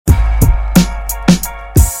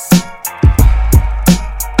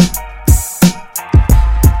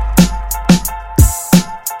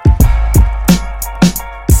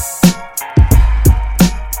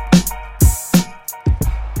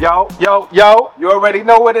Yo. You already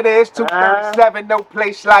know what it is. 237, no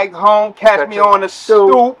place like home. Catch me on the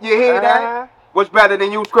stoop. You hear that? What's better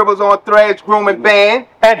than you? Scribbles on Threads, grooming band.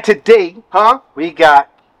 And today, we got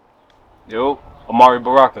Amaarii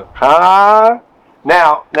Baraka.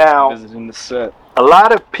 Now, Visiting the set. A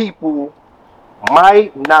lot of people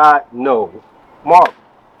might not know Amaarii.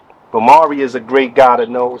 But Amaarii is a great guy to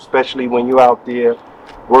know, especially when you're out there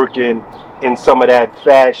working in some of that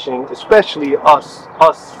fashion, especially us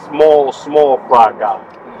small fry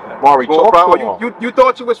guys. Amaarii, talk to him. You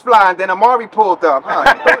thought you was flying, then Amaarii pulled up, huh?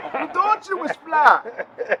 You thought you was flying,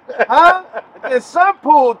 huh? And then son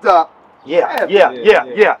pulled up. Yeah. A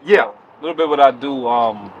little bit what I do.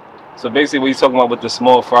 So basically, what you're talking about with the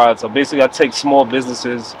small fries. So basically, I take small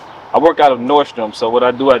businesses. I work out of Nordstrom. So what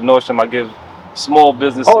I do at Nordstrom, I give small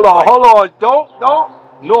businesses. Hold on. Don't.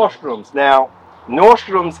 Nordstrom's. Now,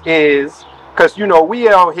 Nordstrom's is, because, we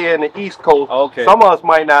out here in the East Coast. Okay. Some of us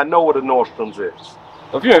might not know what a Nordstrom's is.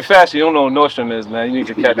 If you're in fashion, you don't know what Nordstrom is, man. You need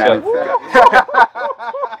to catch up.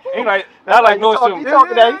 Not like Nordstrom. He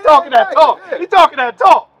talking that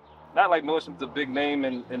talk. Not like Nordstrom's a big name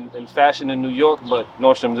in fashion in New York, but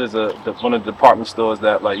Nordstrom's is one of the department stores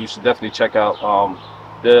that you should definitely check out.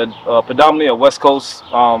 They're predominantly a West Coast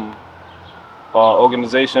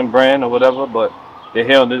organization, brand, or whatever, but they're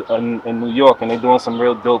here in New York and they're doing some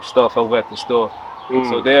real dope stuff over at the store.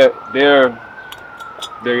 So their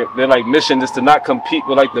like mission is to not compete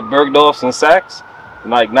with like the Bergdorfs and Saks,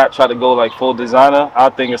 and not try to go full designer.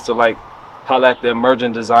 Our thing is to holler at the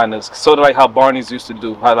emerging designers, sort of like how Barney's used to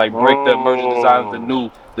do, how break the emerging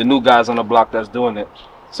designers, the new guys on the block that's doing it.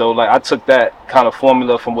 So I took that kind of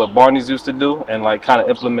formula from what Barney's used to do and kind of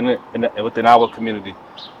implement it within our community.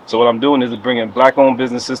 So what I'm doing is bringing black-owned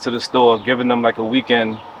businesses to the store, giving them a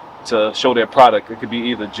weekend to show their product. It could be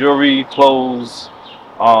either jewelry, clothes,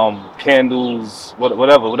 candles,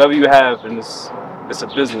 whatever you have, and it's a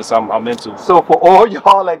business I'm into. So for all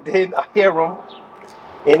y'all that didn't hear him,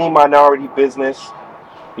 any minority business,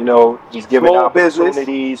 he's giving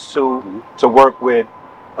opportunities to work with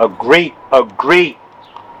a great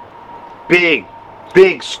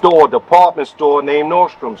big store, department store named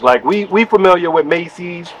Nordstrom's. We familiar with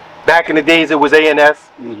Macy's. Back in the days it was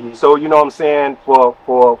A&S. So you know what I'm saying, for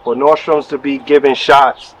Nordstrom's to be giving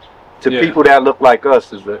shots to people that look like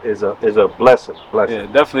us is a blessing. Yeah,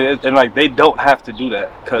 definitely. And they don't have to do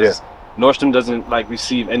that, because Nordstrom doesn't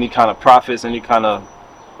receive any kind of profits, any kind of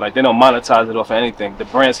they don't monetize it off of anything. The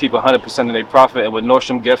brands keep 100% of their profit, and what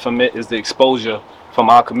Nordstrom get from it is the exposure from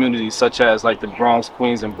our communities, such as the Bronx,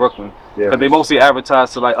 Queens, and Brooklyn. Because they mostly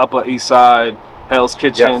advertise to Upper East Side, Hell's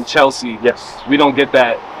Kitchen, Chelsea. Yes. We don't get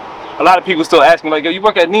that. A lot of people still ask me yo, you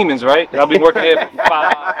work at Neiman's, right? I've been working here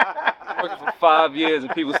for 5 years,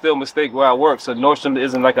 and people still mistake where I work. So Nordstrom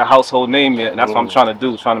isn't a household name yet, and that's what I'm trying to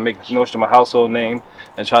do, trying to make Nordstrom a household name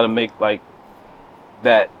and try to make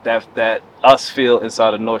that us feel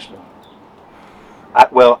inside of Nordstrom. I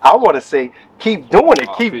want to say keep doing it,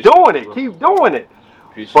 keep doing it.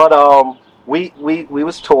 But we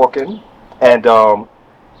was talking, and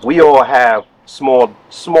we all have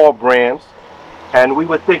small brands, and we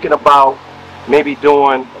were thinking about maybe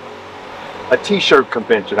doing a t-shirt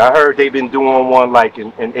convention. I heard they've been doing one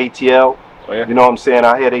in ATL. Oh, yeah? You know what I'm saying?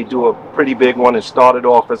 I hear they do a pretty big one. It started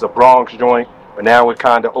off as a Bronx joint, but now it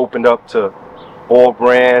kind of opened up to all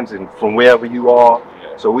brands and from wherever you are.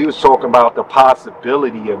 Yeah. So we was talking about the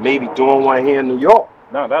possibility of maybe doing one here in New York.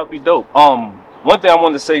 No, that would be dope. One thing I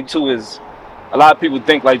wanted to say too is a lot of people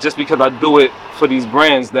think just because I do it for these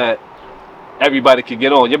brands that everybody can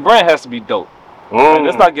get on. Your brand has to be dope.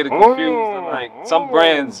 Let's not get it confused. Some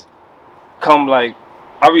brands come I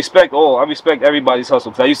respect everybody's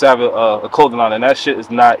hustle, because I used to have a clothing line, and that shit is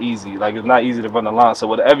not easy. It's not easy to run the line. So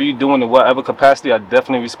whatever you're doing in whatever capacity, I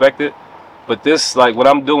definitely respect it. But this what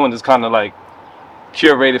I'm doing is kind of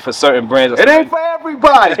curated for certain brands. It ain't for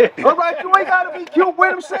everybody. All right, you ain't gotta be cute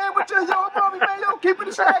with them sandwiches, yo, keep it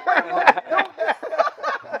a stack,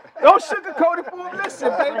 don't sugarcoat it for him. Listen,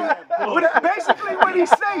 baby. Basically, what he's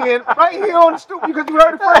saying right here on the stoop, because you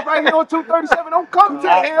heard it first, right here on 237. Don't come to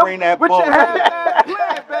him with your half-ass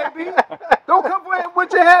plan, baby. Don't come for him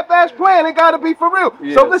with your half-ass plan. It gotta be for real.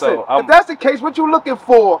 Yeah, so listen, if that's the case, what you looking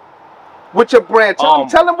for with your brand? Tell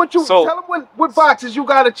them what boxes you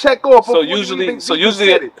gotta check off. So usually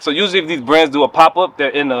if these brands do a pop-up,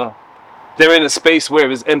 they're in a space where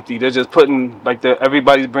it's empty. They're just putting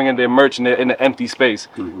everybody's bringing their merch and they're in an empty space.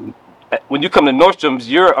 When you come to Nordstrom's,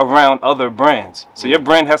 you're around other brands, so your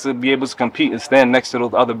brand has to be able to compete and stand next to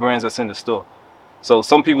those other brands that's in the store. So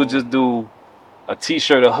some people just do a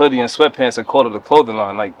t-shirt, a hoodie, and sweatpants and call it a clothing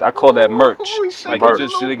line. Like, I call that merch. Like, you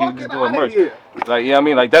just doing merch. Like, yeah, I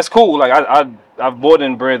mean, like, that's cool. Like, I've bought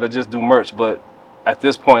in brands that just do merch, but at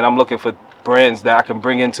this point, I'm looking for brands that I can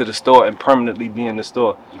bring into the store and permanently be in the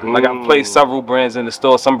store. Like, I've placed several brands in the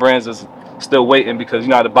store. Some brands is still waiting because you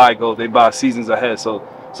know how the buy goes. They buy seasons ahead. So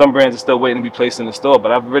some brands are still waiting to be placed in the store.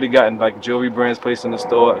 But I've already gotten like jewelry brands placed in the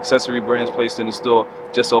store, accessory brands placed in the store,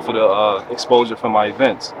 just off of the exposure from my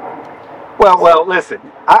events. Well, listen.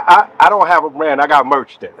 I don't have a brand. I got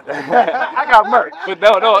merch then. I got merch. But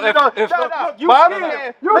no.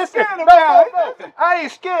 You're scared about it. I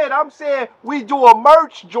ain't scared. I'm saying we do a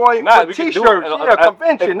merch joint with t-shirts.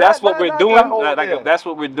 Convention. If that's what we're doing. If that's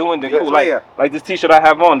what we're doing, then cool. Like this t-shirt I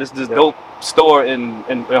have on. This dope store in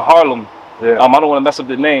Harlem. Yeah. I don't want to mess up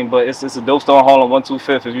the name, but it's a dope store in Harlem,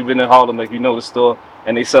 125th. If you've been in Harlem, like you know the store,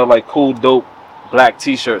 and they sell like cool, dope black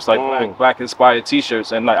t-shirts, like black inspired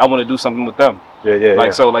t-shirts, and like I want to do something with them.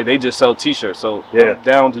 So like they just sell t-shirts, so I'm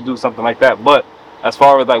down to do something like that. But as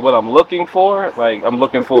far as like what I'm looking for, like I'm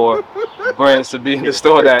looking for brands to be in the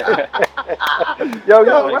store that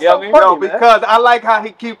because I like how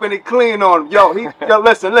he keeping it clean on him.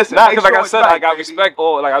 Listen. Nah, because like I said, like I respect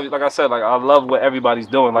all, like I said, like I love what everybody's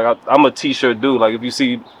doing. Like I'm a t-shirt dude. Like if you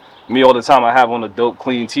see me all the time, I have on a dope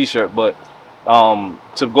clean t-shirt, but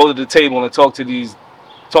to go to the table and talk to these,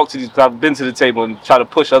 I've been to the table and try to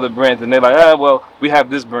push other brands, and they're like, well, we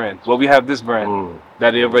have this brand. Well, we have this brand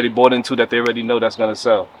that they already bought into, that they already know that's gonna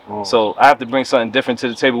sell. So I have to bring something different to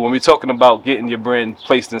the table when we're talking about getting your brand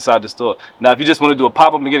placed inside the store. Now, if you just want to do a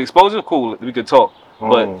pop-up and get exposure, cool, we could talk.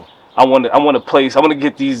 But I want to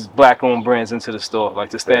get these black-owned brands into the store,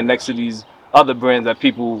 like to stand next to these other brands that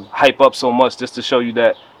people hype up so much, just to show you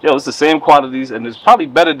that it's the same quantities and it's probably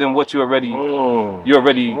better than what you're already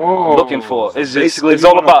looking for. It's just it's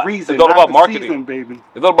all about marketing, season, baby.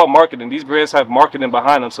 It's all about marketing. These brands have marketing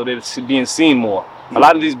behind them, so they're being seen more. A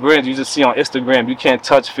lot of these brands you just see on Instagram, you can't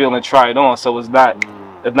touch, feel, and try it on. So it's not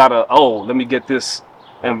let me get this.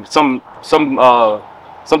 And sometimes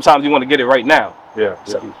you want to get it right now.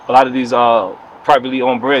 So a lot of these privately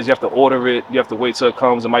owned brands, you have to order it, you have to wait till it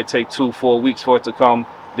comes. It might take 2-4 weeks for it to come,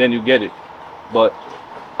 then you get it. But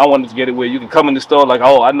I wanted to get it where you can come in the store like,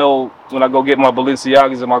 I know when I go get my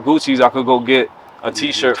Balenciagas and my Gucci's, I could go get a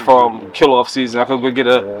t-shirt from Kill Off Season. I could go get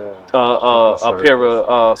a pair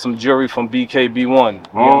of some jewelry from BKB1, you know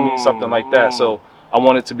what I mean? Something like that. So I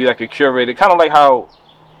want it to be like a curated, kind of like how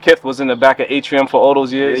Kith was in the back of Atrium for all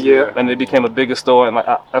those years, and it became a bigger store, and like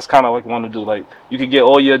that's kind of what I want to do. Like you could get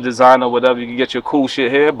all your design or whatever, you can get your cool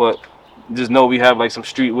shit here, but just know we have like some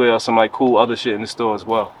streetwear or some like cool other shit in the store as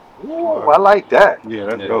well. Ooh, I like that. Yeah,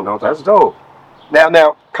 that's dope. No, that's dope.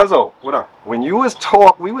 Now, Cuzzo, what up? When you was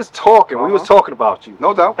we was talking about you.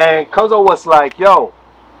 No doubt. And Cuzzo was like,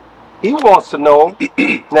 he wants to know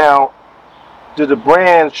now, do the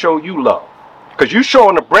brands show you love? Because you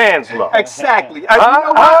showing the brands love. Exactly.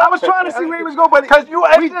 I was trying to see where he was going, but because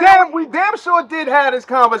we damn sure did have this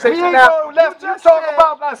conversation.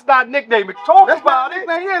 Let's not nickname it. Talk about it.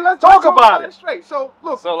 Let's talk about it straight. So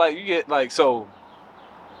look. So like you get like so.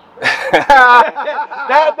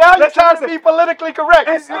 now you're trying to be politically correct.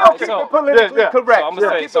 Politically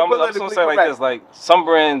correct. So I'm gonna say like this. Like some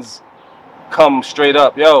brands come straight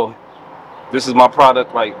up. This is my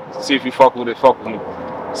product. Like see if you fuck with it. Fuck with me.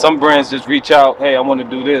 Some brands just reach out, hey, I want to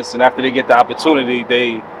do this, and after they get the opportunity,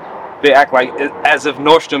 they act like as if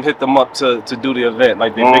Nordstrom hit them up to do the event.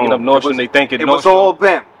 Like they're picking up Nordstrom, they think it was all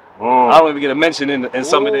them. I don't even get a mention in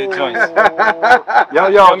some of their joints.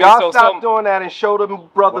 Y'all stop doing that and show them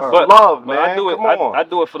brothers love, man. I do it. I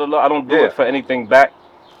do it for the love. I don't do it for anything back.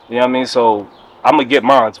 You know what I mean? So I'm gonna get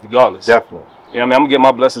mine regardless. Definitely. You know what I mean? I'm gonna get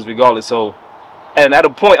my blessings regardless. So. And at a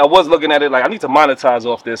point, I was looking at it like I need to monetize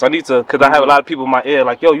off this. I need to, because I have a lot of people in my ear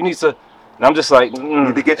like, you need to. And I'm just like, you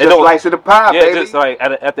need to get your slice of the pie, baby. Just like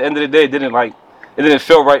at the end of the day, it didn't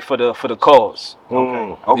feel right for the cause. Okay. You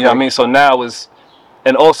know what I mean? So now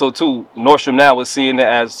and also too, Nordstrom now is seeing it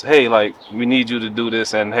as, hey, like we need you to do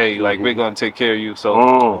this, and hey, like we're gonna take care of you. So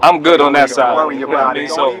I'm good on that side. Don't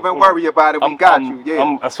even worry about it. We got you. Yeah.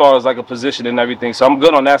 I'm as far as like a position and everything. So I'm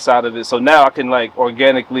good on that side of it. So now I can like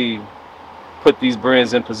organically put these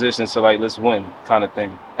brands in positions to like let's win kind of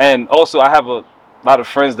thing. And also I have a lot of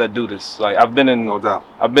friends that do this. Like I've been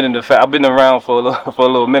around for a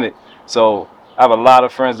little minute. So I have a lot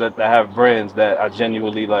of friends that have brands that I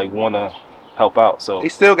genuinely like want to help out. So they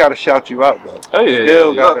still got to shout you out though. Oh yeah.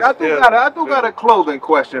 Look, I do got a clothing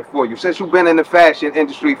question for you. Since you've been in the fashion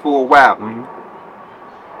industry for a while,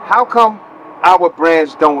 how come our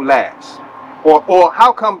brands don't last, or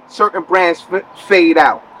how come certain brands fade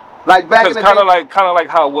out? Like back in the kind of like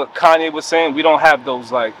how what Kanye was saying. We don't have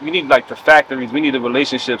those we need like the factories. We need a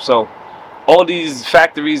relationship. So all these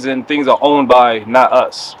factories and things are owned by not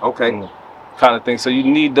us. Okay. Kind of thing. So you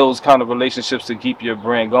need those kind of relationships to keep your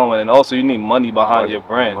brand going, and also you need money behind your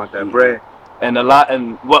brand. Want that bread. And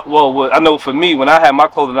what I know for me, when I had my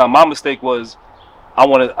clothing line, my mistake was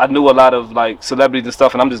I knew a lot of like celebrities and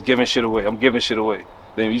stuff, and I'm just giving shit away. I'm giving shit away.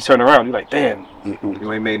 Then you turn around, you're like, damn.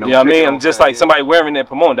 You ain't made no. You know what I mean? And just like somebody wearing it,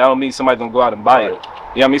 promoting, that don't mean somebody's gonna go out and buy it. You know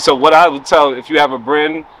what I mean? So what I would tell, if you have a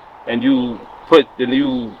brand and you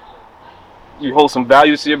hold some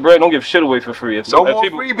value to your brand, don't give shit away for free. If more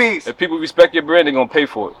freebies. If people respect your brand, they're gonna pay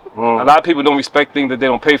for it. A lot of people don't respect things that they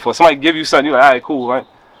don't pay for. Somebody give you something, you're like, all right, cool, right?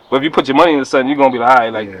 But if you put your money into something, you're gonna be like, all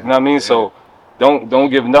right, like, you know what I mean? So don't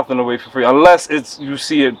give nothing away for free unless you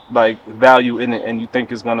see it like value in it and you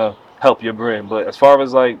think it's gonna help your brand. But as far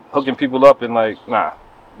as like hooking people up and like, nah,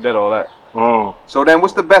 did all that. So then,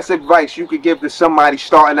 what's the best advice you could give to somebody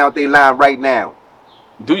starting out their line right now?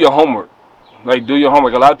 Do your homework. Like, do your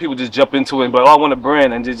homework. A lot of people just jump into it, but I want a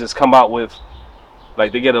brand, and they just come out with,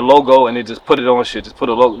 like, they get a logo and they just put it on shit. Just put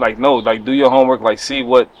a logo. Like, no, like, do your homework. Like, see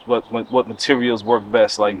what materials work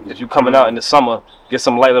best. Like, if you're coming out in the summer, get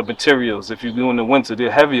some lighter materials. If you're doing the winter,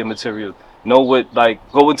 they're heavier materials. Know what,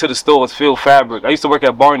 like, go into the stores, feel fabric. I used to work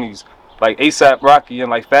at Barney's. Like, ASAP Rocky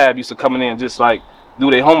and, like, Fab used to come in and just, like,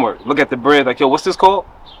 do their homework. Look at the brand. Like, yo, what's this called?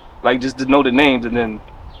 Like, just to know the names, and then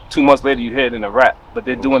 2 months later you hear it in a rap. But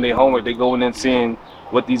they're doing their homework. They're going in seeing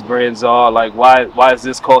what these brands are. Like, why does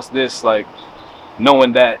this cost this? Like,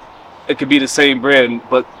 knowing that it could be the same brand,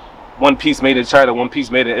 but one piece made in China, one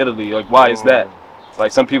piece made in Italy. Like, why is that?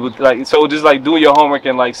 Like, some people, like, so just, like, do your homework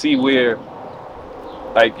and, like, see where,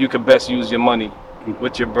 like, you can best use your money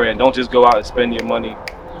with your brand. Don't just go out and spend your money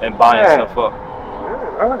and buying stuff up.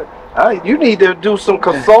 You need to do some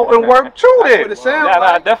consulting work too. Then.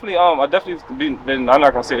 I definitely been. I'm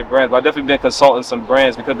not gonna say the brands, but I definitely been consulting some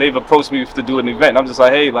brands because they've approached me to do an event. I'm just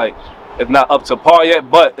like, hey, like, it's not up to par yet,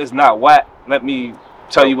 but it's not whack. Let me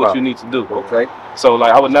tell you what you need to do. Okay. So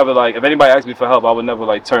like, I would never like, if anybody asked me for help, I would never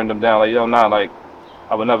like turn them down. Like, like,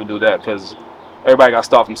 I would never do that because everybody got to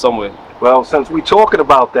start from somewhere. Well, since we talking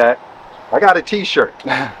about that, I got a T-shirt.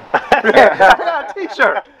 I got a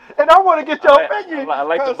T-shirt. And I want to get your opinion. I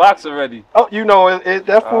like the box already. Oh, you know,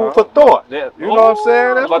 that's food for thought. Yeah. You know what I'm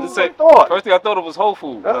saying? That's food for thought. First thing I thought it was Whole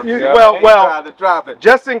Food.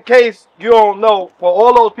 Just in case you don't know, for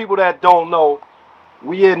all those people that don't know,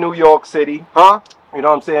 we in New York City. Huh? You know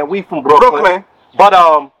what I'm saying? We from Brooklyn. But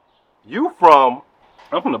you from?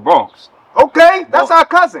 I'm from the Bronx. Okay, that's our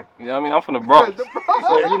cousin. You know what I mean? I'm from the Bronx. So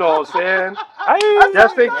you know what I'm saying?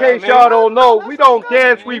 Just in case y'all don't know, we don't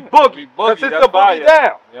dance, we boogie. Because it's the boogie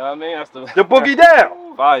down. You know what I mean? That's the boogie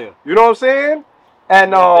down. Fire. You know what I'm saying?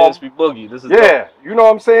 And dance, we boogie. This is dope. You know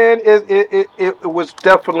what I'm saying? It was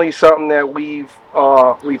definitely something that we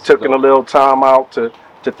took in a little time out to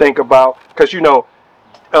think about. Because you know,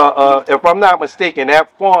 if I'm not mistaken, that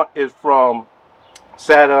font is from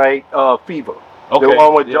Saturday Fever. Okay. The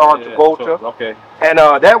one with John Travolta. Sure. Okay. And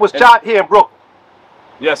that was shot here in Brooklyn.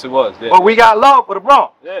 Yes, it was. Yeah. But we got love for the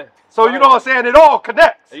Bronx. Yeah. So you know what I'm saying? It all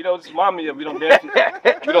connects. You know, just remind me of we don't dance.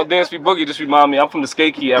 We don't dance. We boogie. Just remind me. I'm from the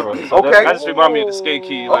skate key era. So okay. That just remind me of the skate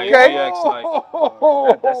key. Like, okay. DX,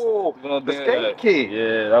 the skate key.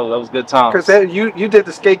 Yeah, that was good time. Because you did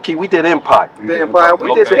the skate key. We did Empire. The Empire.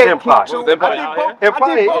 We did skate Empire. Key too. I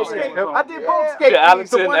did both skate keys.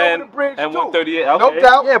 Allenton and 138. Okay. No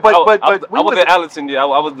doubt. Yeah, but I was at Allenton. Yeah,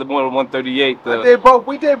 I was the one 138. I did both.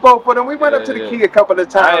 We did both of them. We went up to the key a couple of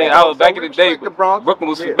times. I was back in the day. Brooklyn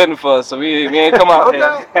was forbidden for us, so we ain't come out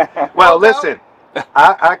here. Well, listen,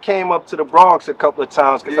 I came up to the Bronx a couple of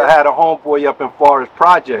times because I had a homeboy up in Forest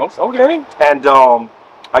Projects. Okay. And I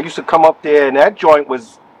used to come up there, and that joint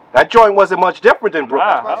wasn't much different than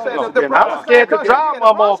Brooklyn. I was scared to drive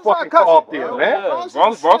my motherfucking car up there, man.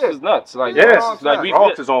 Bronx is nuts. Like,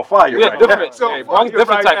 Bronx is on fire. Yeah, different. Bronx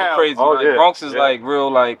different type of crazy. Like, Bronx is like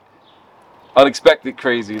real like unexpected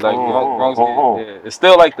crazy. Like Bronx, it's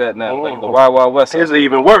still like that now. Like the Wild Wild West. It's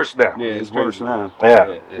even worse now. Yeah, it's worse now.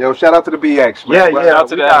 Yeah. Yo, shout out to the BX. Man. Shout out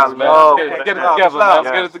to the X, man. Let's get it together, man.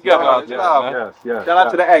 Let's get it together out there, man. Shout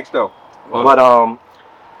out to the X though. But on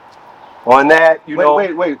that, you know.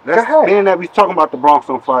 Wait. Being that we talking about the Bronx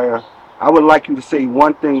on fire, I would like you to say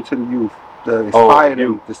one thing to the youth to inspire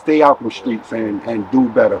them to stay out in the streets and do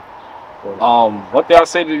better. What thing I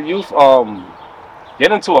say to the youth,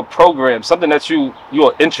 get into a program, something that you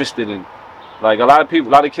are interested in. Like a lot of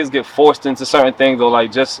kids get forced into certain things, or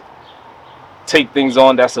like just take things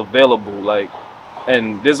on that's available. Like,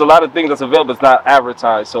 and there's a lot of things that's available. It's not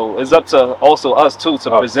advertised, so it's up to also us too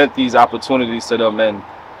to present these opportunities to them. And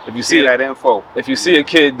if you see that info, if you see a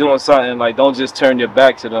kid doing something, like, don't just turn your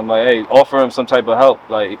back to them. Like, hey, offer him some type of help.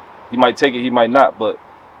 Like, he might take it, he might not. But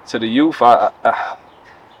to the youth,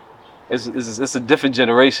 it's a different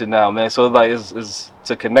generation now, man. So like, it's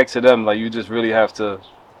to connect to them. Like, you just really have to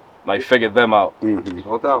like figure them out.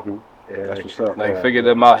 No doubt. Yeah, that's what's up. Like, figure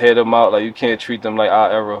them out, hear them out. Like, you can't treat them like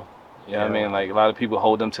our era. You know what I mean? Like, a lot of people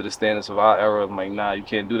hold them to the standards of our era. I'm like, nah, you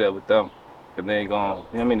can't do that with them. Cause they ain't gonna, you know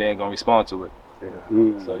what I mean? They ain't gonna respond to it.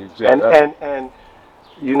 So you just, and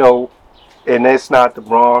you know, and it's not the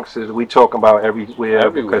Bronx. We talking about everywhere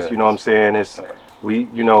because you know what I'm saying. It's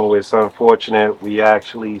it's unfortunate. We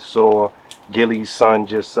actually saw Gilly's son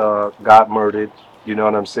just got murdered. You know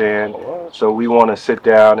what I'm saying? So we want to sit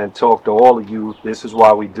down and talk to all of you. This is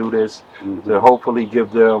why we do this, to hopefully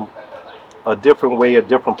give them a different way, a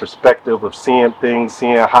different perspective of seeing things,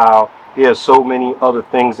 seeing how there's so many other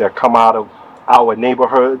things that come out of our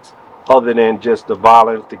neighborhoods other than just the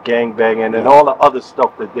violence, the gangbanging, and all the other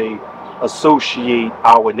stuff that they associate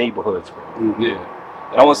our neighborhoods with. Yeah.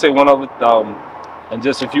 I want to say one other, and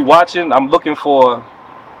just if you're watching, I'm looking for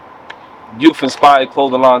youth-inspired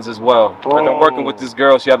clothing lines as well. Like, I'm working with this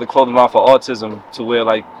girl. She has a clothing line for autism, to where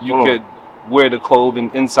like you could wear the clothing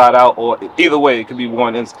inside out, or either way it could be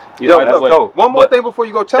worn in. One more thing before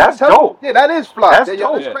you go. Tell dope. Yeah, that is fly. That's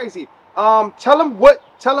dope. That's crazy. Tell them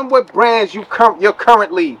what brands you're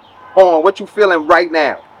currently on. What you feeling right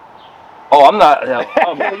now? Oh, I'm not. You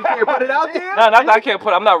can't put it out there. No, I can't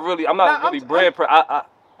put. I'm not really brand.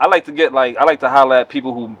 I like to holler at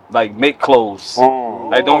people who like make clothes.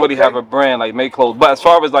 Like, don't really have a brand, like make clothes. But as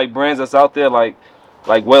far as like brands that's out there, like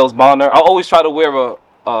Wells Bonner, I always try to wear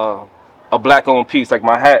a black owned piece. Like,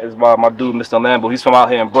 my hat is by my dude Mr. Lambo. He's from out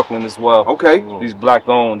here in Brooklyn as well. Okay. He's black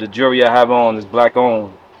owned. The jewelry I have on is black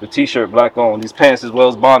owned. The T-shirt black owned. These pants is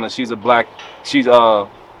Wells Bonner. She's a black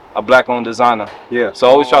owned designer. Yeah. So I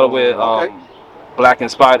always try to wear black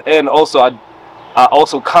inspired, and also I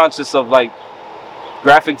also conscious of like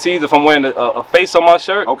graphic tees. If I'm wearing a face on my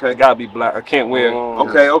shirt, it gotta be black. I can't wear.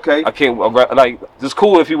 Okay. I can't like. It's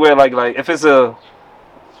cool if you wear like if it's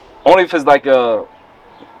only if it's like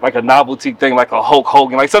a novelty thing, like a Hulk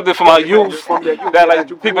Hogan, like something from our youth that like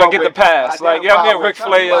people get the pass. Like, yeah, I mean, Ric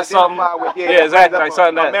Flair or something. Yeah, exactly, like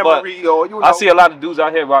something that. But I see a lot of dudes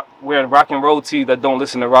out here wearing rock and roll tees that don't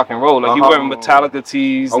listen to rock and roll. Like, you wearing Metallica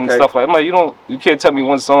tees and stuff like that. I'm like, you can't tell me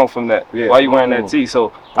one song from that. Why you wearing that tee?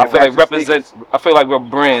 So I feel like I feel like we're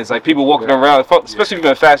brands. Like, people walking around, especially if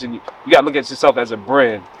you're in fashion, you gotta look at yourself as a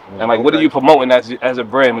brand. And like, what are you promoting as a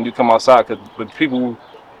brand when you come outside? Because when people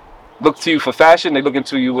look to you for fashion, they look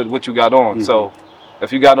into you with what you got on. So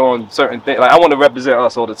if you got on certain things, like, I want to represent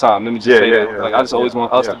us all the time. Let me just say that. Like, I just always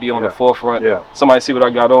want us to be on the forefront. Somebody see what I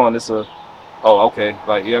got on, it's okay.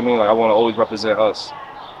 Like, you know what I mean? Like, I want to always represent us.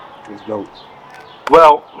 It's dope.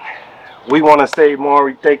 Well, we want to say,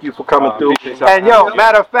 Amaarii, thank you for coming through. And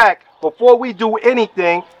matter of fact, before we do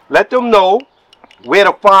anything, let them know where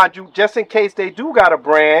to find you, just in case they do got a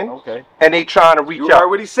brand and they trying to reach out. You heard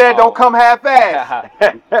what he said, don't come half-ass.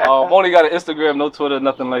 Only got an Instagram, no Twitter,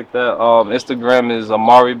 nothing like that. Instagram is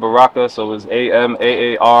Amaarii Baraka, so it's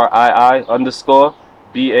AMAARII _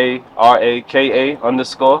 BARAKA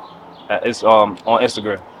 _ It's on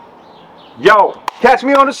Instagram. Yo, catch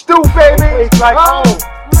me on the stoop, baby. It's like home.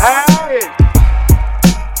 Hey.